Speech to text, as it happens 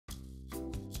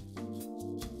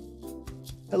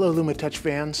Hello LumaTouch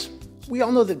fans. We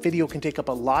all know that video can take up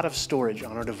a lot of storage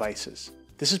on our devices.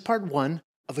 This is part one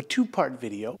of a two-part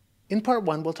video. In part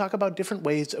one, we'll talk about different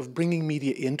ways of bringing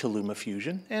media into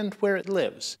LumaFusion and where it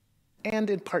lives. And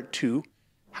in part two,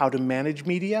 how to manage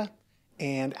media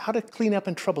and how to clean up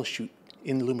and troubleshoot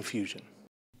in LumaFusion.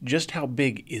 Just how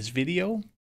big is video?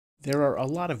 There are a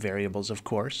lot of variables, of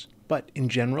course, but in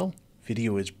general,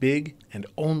 video is big and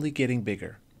only getting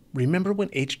bigger. Remember when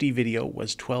HD video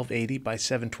was 1280 by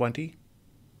 720?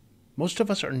 Most of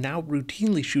us are now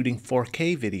routinely shooting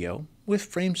 4K video with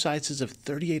frame sizes of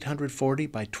 3840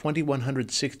 by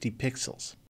 2160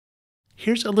 pixels.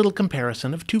 Here's a little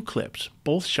comparison of two clips,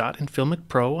 both shot in Filmic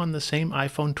Pro on the same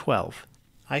iPhone 12.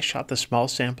 I shot the small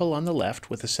sample on the left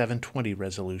with a 720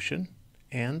 resolution,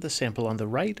 and the sample on the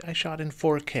right I shot in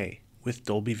 4K with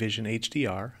Dolby Vision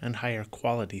HDR and higher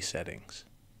quality settings.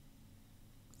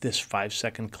 This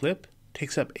 5-second clip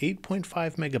takes up 8.5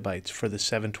 megabytes for the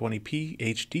 720p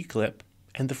HD clip,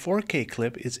 and the 4K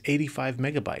clip is 85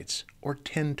 megabytes, or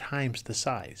 10 times the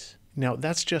size. Now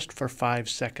that's just for 5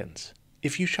 seconds.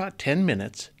 If you shot 10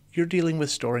 minutes, you're dealing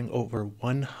with storing over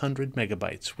 100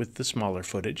 megabytes with the smaller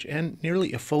footage, and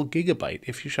nearly a full gigabyte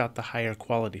if you shot the higher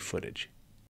quality footage.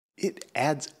 It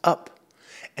adds up.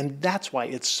 And that's why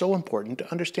it's so important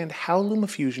to understand how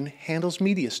LumaFusion handles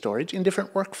media storage in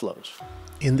different workflows.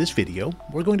 In this video,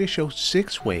 we're going to show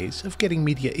 6 ways of getting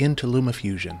media into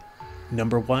LumaFusion.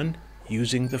 Number 1,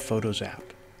 using the Photos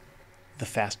app. The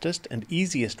fastest and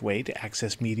easiest way to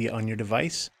access media on your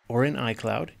device or in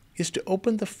iCloud is to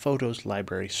open the Photos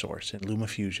library source in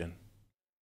LumaFusion.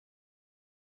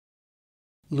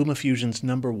 LumaFusion's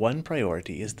number 1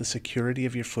 priority is the security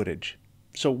of your footage.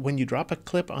 So when you drop a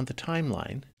clip on the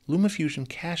timeline, LumaFusion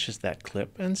caches that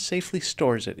clip and safely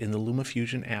stores it in the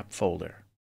LumaFusion app folder.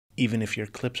 Even if your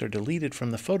clips are deleted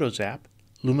from the Photos app,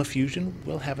 LumaFusion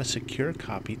will have a secure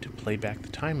copy to play back the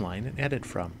timeline and edit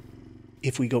from.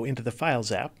 If we go into the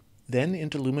Files app, then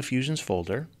into LumaFusion's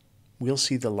folder, we'll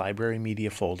see the Library Media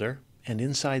folder, and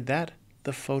inside that,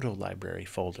 the Photo Library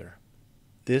folder.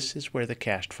 This is where the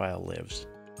cached file lives.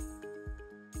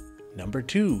 Number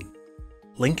 2.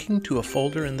 Linking to a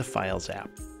folder in the Files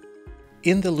app.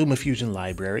 In the LumaFusion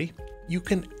library, you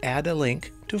can add a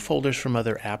link to folders from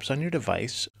other apps on your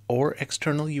device or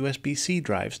external USB-C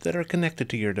drives that are connected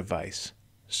to your device.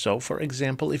 So, for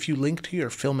example, if you link to your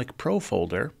Filmic Pro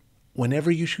folder,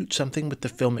 whenever you shoot something with the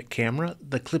Filmic camera,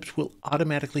 the clips will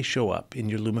automatically show up in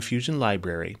your LumaFusion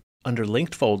library under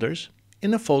Linked Folders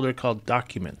in a folder called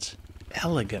Documents.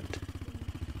 Elegant!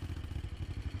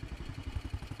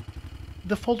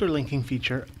 The folder linking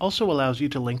feature also allows you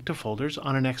to link to folders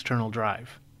on an external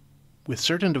drive. With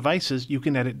certain devices, you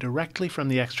can edit directly from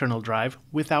the external drive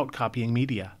without copying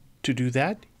media. To do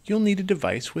that, you'll need a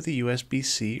device with a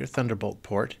USB-C or Thunderbolt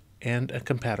port and a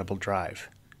compatible drive.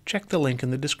 Check the link in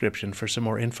the description for some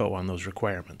more info on those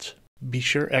requirements. Be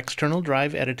sure external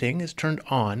drive editing is turned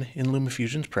on in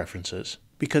LumaFusion's preferences,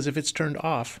 because if it's turned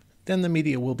off, then the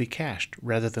media will be cached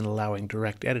rather than allowing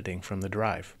direct editing from the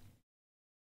drive.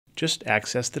 Just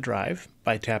access the drive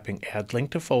by tapping Add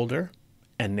Link to Folder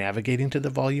and navigating to the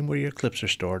volume where your clips are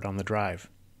stored on the drive.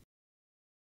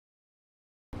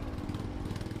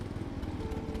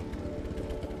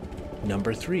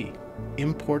 Number 3.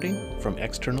 Importing from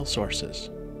external sources.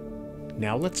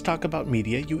 Now let's talk about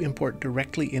media you import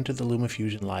directly into the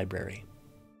LumaFusion library.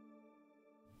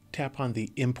 Tap on the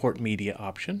Import Media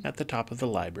option at the top of the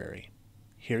library.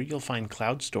 Here you'll find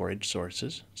cloud storage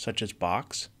sources such as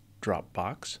Box,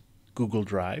 Dropbox, Google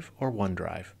Drive, or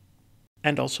OneDrive,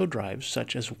 and also drives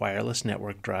such as wireless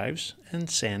network drives and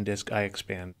SanDisk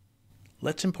iXpand.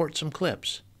 Let's import some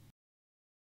clips.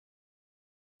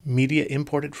 Media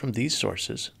imported from these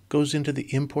sources goes into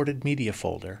the Imported Media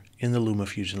folder in the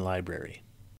LumaFusion library.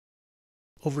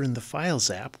 Over in the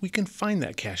Files app, we can find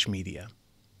that cache media.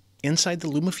 Inside the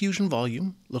LumaFusion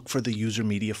volume, look for the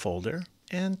UserMedia folder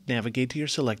and navigate to your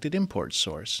selected import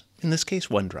source, in this case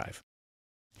OneDrive.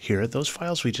 Here are those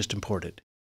files we just imported.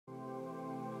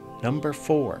 Number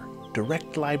 4.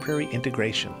 Direct library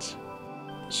integrations.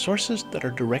 Sources that are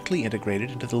directly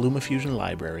integrated into the LumaFusion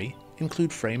library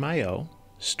include Frame.io,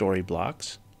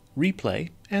 Storyblocks, Replay,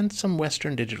 and some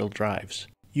Western Digital drives.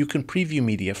 You can preview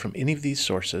media from any of these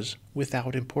sources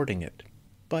without importing it.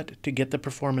 But to get the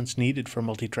performance needed for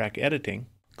multitrack editing,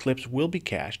 clips will be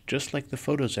cached just like the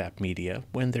Photos app media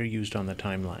when they're used on the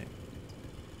timeline.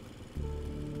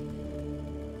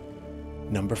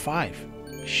 Number 5.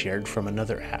 Shared from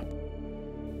another app.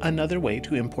 Another way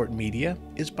to import media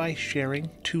is by sharing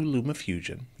to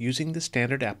LumaFusion using the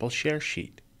standard Apple share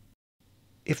sheet.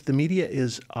 If the media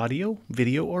is audio,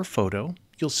 video, or photo,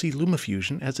 you'll see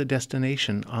LumaFusion as a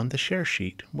destination on the share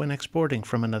sheet when exporting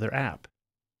from another app.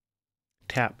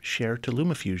 Tap Share to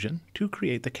LumaFusion to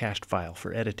create the cached file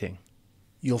for editing.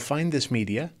 You'll find this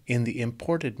media in the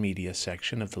Imported Media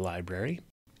section of the library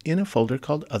in a folder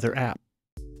called Other App.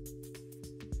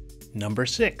 Number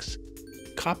 6.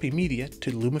 Copy media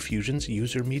to LumaFusion's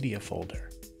UserMedia folder.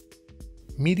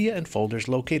 Media and folders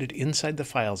located inside the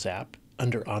Files app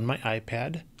under On My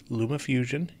iPad,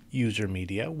 LumaFusion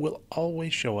UserMedia will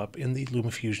always show up in the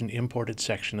LumaFusion Imported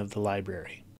section of the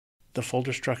library. The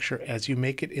folder structure as you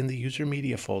make it in the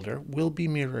UserMedia folder will be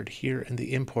mirrored here in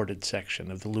the Imported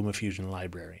section of the LumaFusion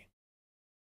library.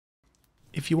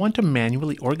 If you want to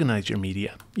manually organize your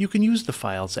media, you can use the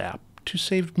Files app to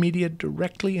save media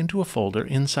directly into a folder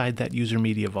inside that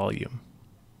UserMedia volume.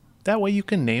 That way you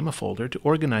can name a folder to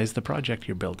organize the project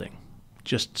you're building.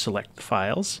 Just select the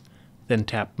files, then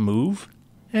tap Move,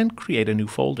 and create a new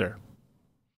folder.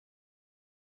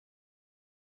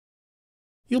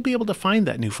 You'll be able to find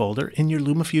that new folder in your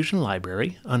LumaFusion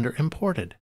library under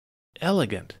Imported.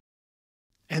 Elegant.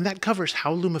 And that covers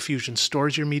how LumaFusion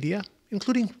stores your media,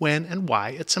 including when and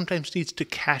why it sometimes needs to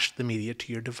cache the media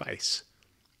to your device.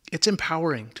 It's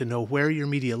empowering to know where your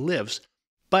media lives,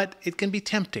 but it can be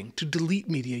tempting to delete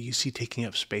media you see taking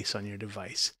up space on your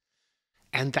device.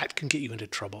 And that can get you into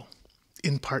trouble.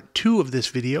 In part 2 of this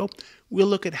video, we'll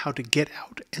look at how to get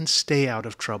out and stay out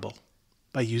of trouble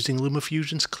by using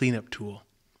LumaFusion's cleanup tool.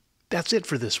 That's it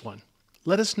for this one.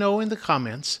 Let us know in the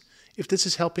comments if this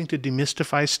is helping to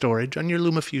demystify storage on your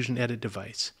LumaFusion Edit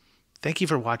device. Thank you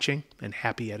for watching, and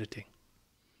happy editing.